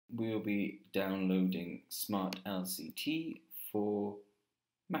we'll be downloading SmartLCT for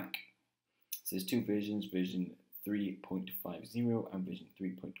Mac. So there's two versions, version 3.50 and version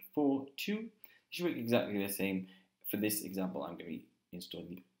 3.42. They should work exactly the same. For this example, I'm going to be installing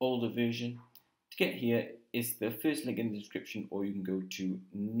the older version. To get here is the first link in the description, or you can go to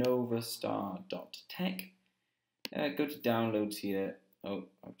novastar.tech. Go to downloads here. Oh,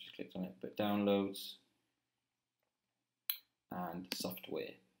 I've just clicked on it, but downloads and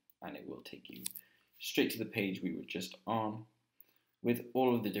software, and it will take you straight to the page we were just on with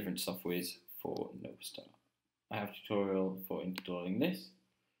all of the different softwares for Novastar. I have a tutorial for installing this,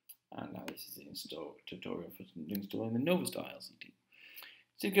 and now this is the tutorial for installing the Novastar LCT.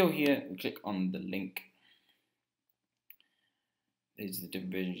 So go here and click on the link. These are the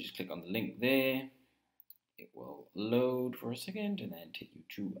different versions. Just click on the link there. It will load for a second and then take you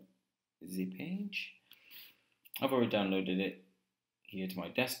to the page. I've already downloaded it here to my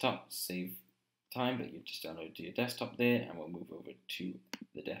desktop. Save time, but you just download it to your desktop there, and we'll move over to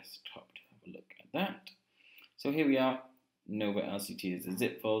the desktop to have a look at that. So here we are. Nova LCT is a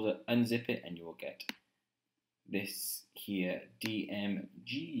zip folder. Unzip it, and you will get this here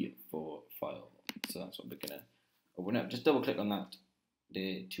DMG for file. So that's what we're gonna open up. Just double click on that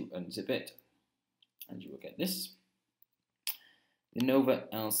there to unzip it, and you will get this, the Nova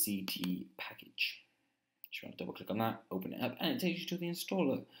LCT package. Just want to double click on that, open it up, and it takes you to the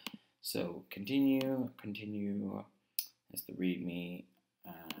installer. So continue. That's the README,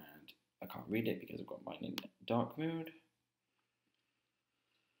 and I can't read it because I've got mine in dark mode.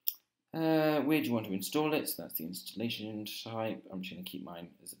 Where do you want to install it? So that's the installation type. I'm just going to keep mine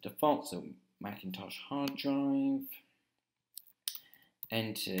as a default, so Macintosh hard drive.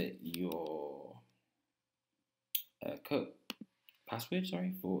 Enter your password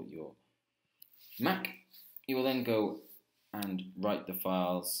for your Mac. You will then go and write the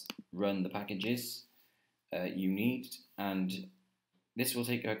files, run the packages you need, and this will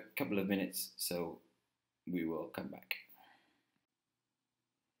take a couple of minutes, so we will come back.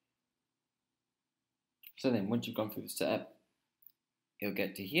 So then once you've gone through the setup, you'll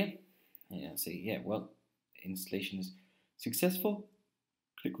get to here and it'll say, yeah, well, installation is successful.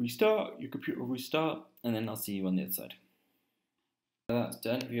 Click restart, your computer will restart, and then I'll see you on the other side. So that's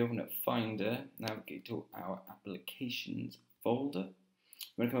done. If you open up Finder, navigate to our applications folder.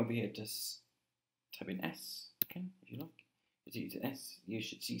 We're going to come over here to type in S, okay, if you like. If you use S, you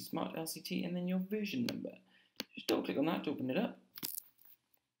should see SmartLCT and then your version number. Just double click on that to open it up.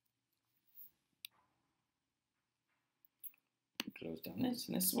 Close down this,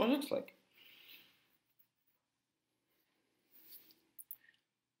 and this is what it looks like.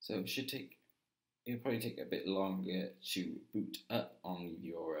 So it'll probably take a bit longer to boot up on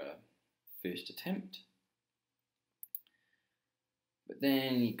your first attempt. But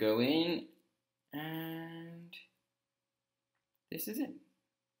then you go in, and this is it.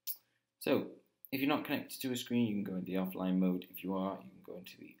 So if you're not connected to a screen, you can go into the offline mode. If you are, you can go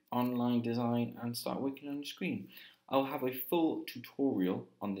into the online design and start working on the screen. I'll have a full tutorial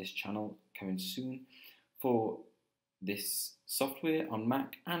on this channel coming soon for this software on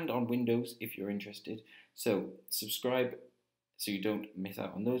Mac and on Windows if you're interested. So subscribe so you don't miss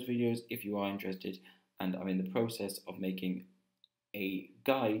out on those videos if you are interested. And I'm in the process of making a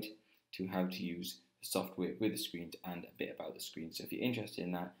guide to how to use the software with the screens and a bit about the screen. So if you're interested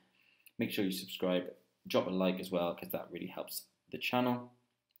in that, make sure you subscribe, drop a like as well, because that really helps the channel.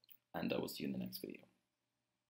 And I will see you in the next video.